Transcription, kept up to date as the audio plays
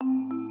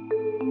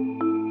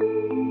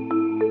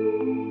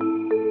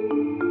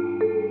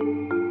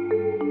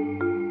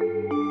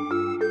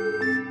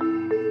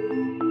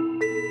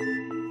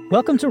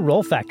Welcome to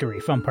Roll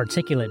Factory from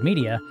Particulate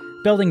Media,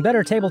 building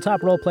better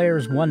tabletop role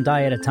players one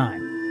die at a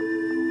time.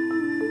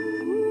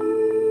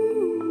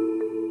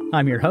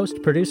 I'm your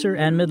host, producer,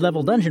 and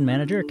mid-level dungeon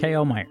manager,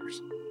 K.O.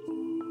 Myers.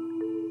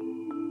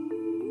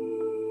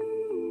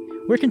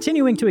 We're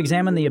continuing to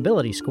examine the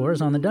ability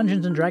scores on the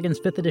Dungeons & Dragons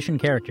 5th edition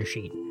character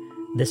sheet,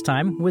 this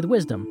time with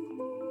Wisdom.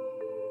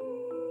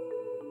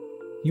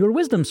 Your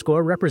Wisdom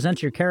score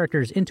represents your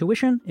character's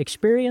intuition,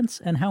 experience,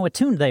 and how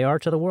attuned they are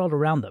to the world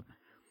around them.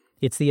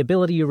 It's the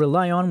ability you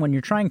rely on when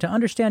you're trying to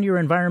understand your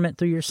environment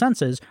through your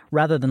senses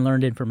rather than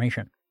learned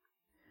information.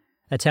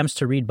 Attempts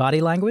to read body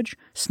language,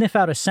 sniff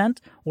out a scent,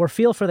 or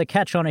feel for the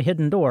catch on a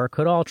hidden door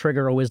could all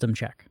trigger a Wisdom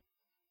check.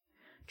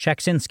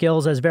 Checks in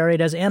skills as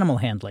varied as animal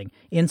handling,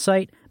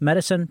 insight,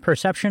 medicine,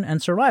 perception, and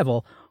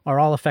survival are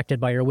all affected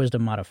by your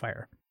Wisdom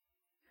modifier.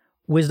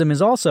 Wisdom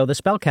is also the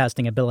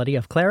spellcasting ability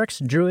of clerics,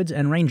 druids,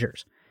 and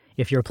rangers.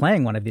 If you're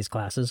playing one of these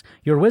classes,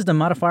 your Wisdom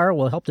modifier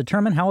will help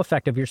determine how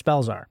effective your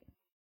spells are.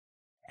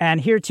 And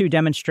here to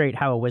demonstrate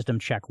how a Wisdom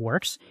check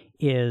works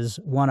is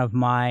one of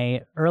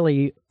my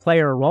early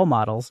player role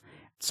models,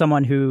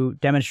 someone who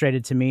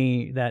demonstrated to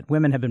me that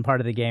women have been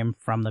part of the game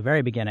from the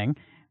very beginning,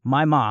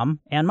 my mom,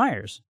 Ann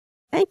Myers.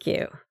 Thank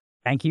you.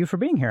 Thank you for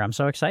being here. I'm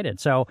so excited.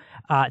 So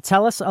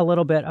tell us a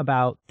little bit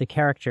about the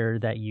character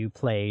that you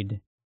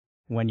played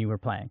when you were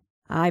playing.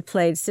 I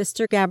played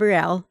Sister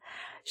Gabrielle.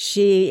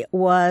 She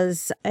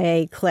was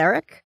a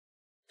cleric.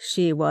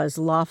 She was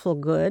lawful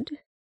good.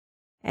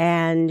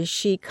 And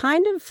she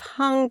kind of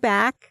hung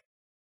back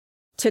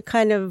to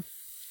kind of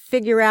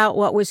figure out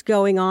what was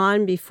going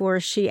on before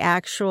she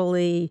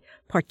actually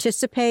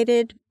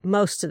participated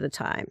most of the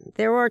time.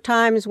 There were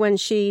times when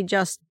she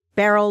just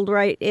barreled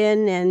right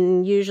in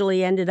and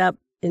usually ended up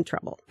in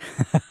trouble.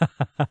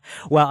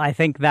 Well, I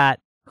think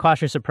that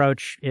cautious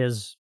approach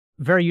is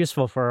very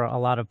useful for a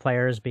lot of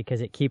players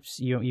because it keeps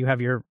you have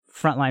your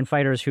frontline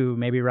fighters who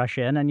maybe rush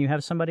in and you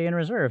have somebody in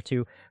reserve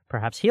to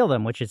perhaps heal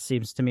them, which it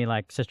seems to me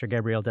like Sister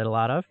Gabrielle did a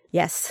lot of.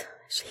 Yes.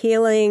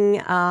 Healing.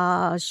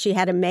 She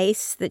had a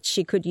mace that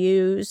she could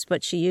use,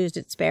 but she used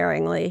it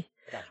sparingly,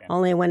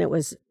 only when it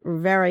was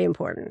very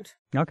important.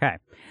 Okay.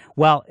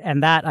 Well,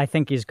 and that I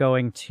think is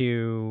going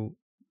to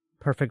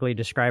perfectly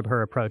describe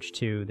her approach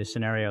to the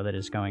scenario that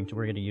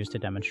we're going to use to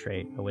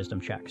demonstrate a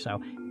Wisdom check.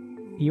 So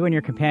you and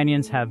your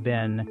companions have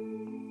been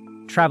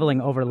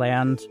traveling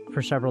overland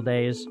for several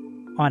days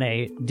on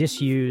a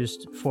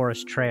disused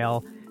forest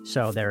trail.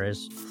 So there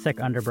is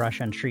thick underbrush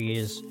and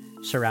trees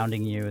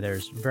surrounding you.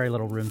 There's very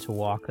little room to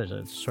walk. There's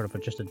a sort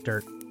of just a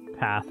dirt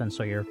path, and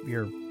so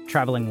you're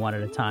traveling one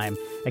at a time,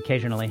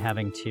 occasionally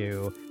having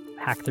to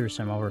hack through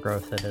some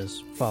overgrowth that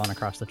has fallen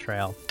across the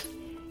trail.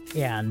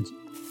 And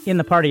in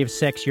the party of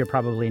 6, you're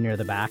probably near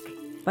the back.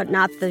 But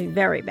not the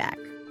very back.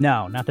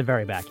 No, not the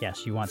very back,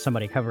 yes. You want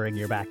somebody covering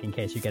your back in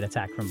case you get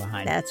attacked from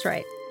behind. That's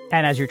right.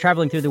 And as you're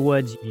traveling through the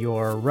woods,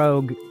 your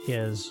rogue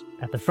is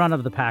at the front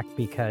of the pack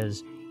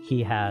because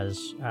he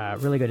has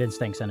really good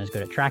instincts and is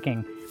good at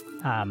tracking.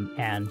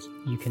 And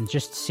you can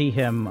just see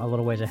him a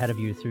little ways ahead of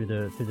you through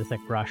the thick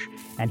brush.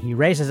 And he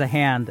raises a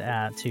hand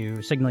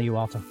to signal you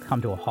all to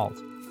come to a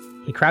halt.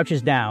 He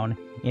crouches down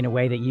in a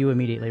way that you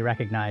immediately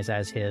recognize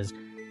as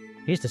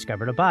he's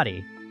discovered a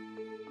body.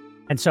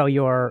 And so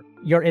your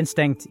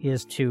instinct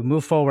is to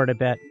move forward a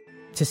bit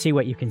to see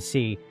what you can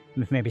see,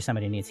 if maybe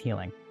somebody needs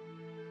healing.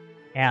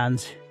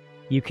 And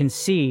you can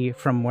see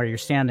from where you're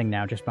standing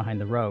now, just behind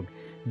the rogue,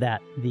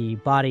 that the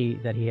body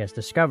that he has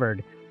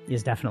discovered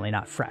is definitely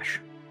not fresh.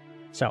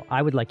 So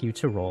I would like you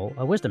to roll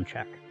a Wisdom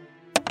check.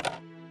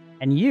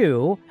 And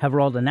you have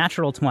rolled a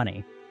natural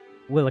 20.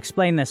 We'll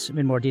explain this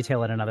in more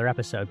detail in another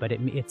episode, but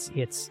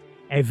it's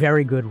a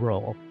very good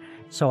roll.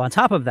 So on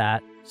top of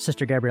that,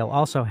 Sister Gabrielle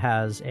also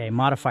has a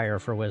modifier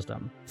for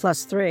Wisdom.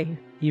 +3.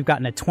 You've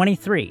gotten a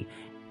 23.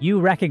 You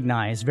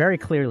recognize very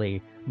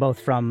clearly, both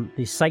from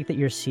the sight that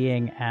you're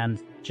seeing and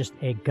just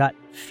a gut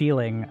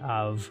feeling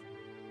of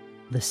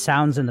the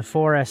sounds in the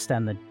forest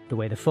and the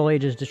way the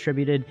foliage is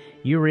distributed,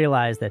 you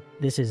realize that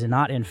this is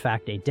not, in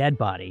fact, a dead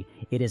body.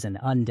 It is an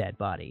undead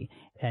body.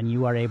 And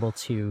you are able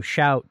to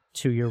shout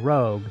to your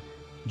rogue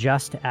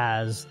just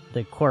as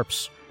the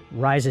corpse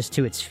rises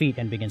to its feet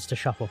and begins to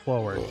shuffle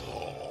forward.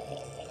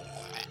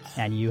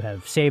 And you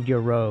have saved your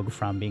rogue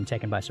from being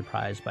taken by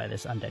surprise by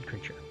this undead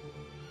creature.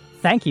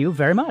 Thank you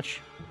very much.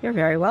 You're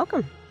very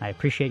welcome. I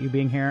appreciate you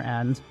being here,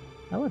 and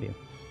I love you.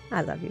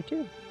 I love you,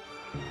 too.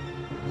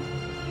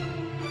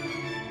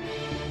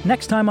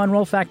 Next time on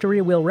Roll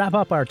Factory, we'll wrap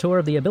up our tour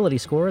of the ability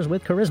scores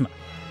with Charisma.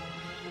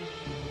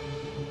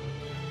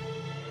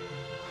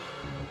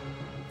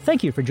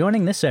 Thank you for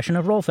joining this session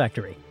of Roll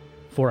Factory.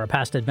 For our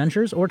past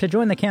adventures or to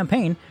join the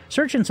campaign,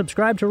 search and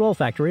subscribe to Roll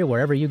Factory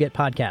wherever you get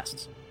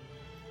podcasts.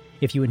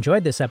 If you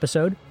enjoyed this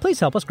episode, please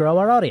help us grow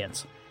our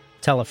audience.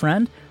 Tell a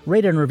friend,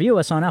 rate and review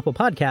us on Apple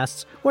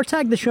Podcasts, or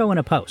tag the show in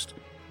a post.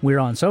 We're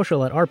on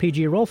social at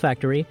RPG Roll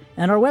Factory,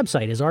 and our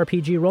website is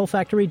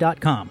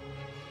rpgrollfactory.com.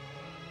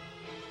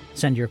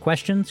 Send your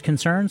questions,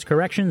 concerns,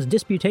 corrections,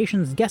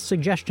 disputations, guest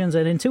suggestions,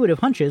 and intuitive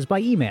hunches by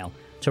email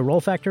to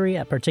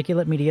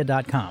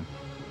rollfactory@particulatemedia.com.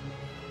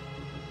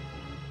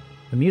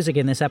 The music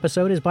in this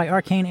episode is by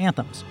Arcane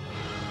Anthems.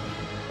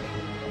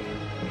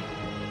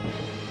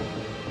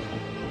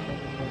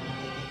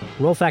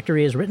 Roll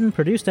Factory is written,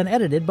 produced, and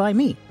edited by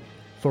me.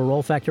 For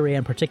Roll Factory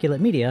and Particulate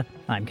Media,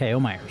 I'm K.O.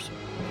 Myers.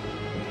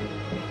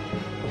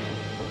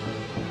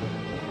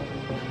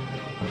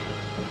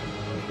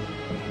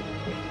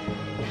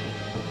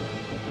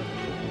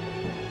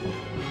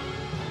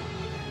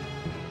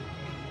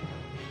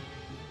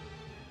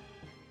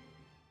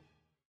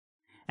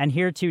 And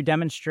here to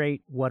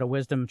demonstrate what a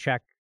wisdom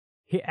check...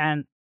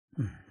 And...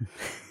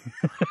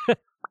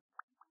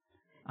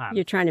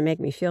 You're trying to make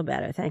me feel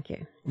better. Thank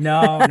you.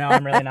 No,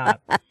 I'm really not.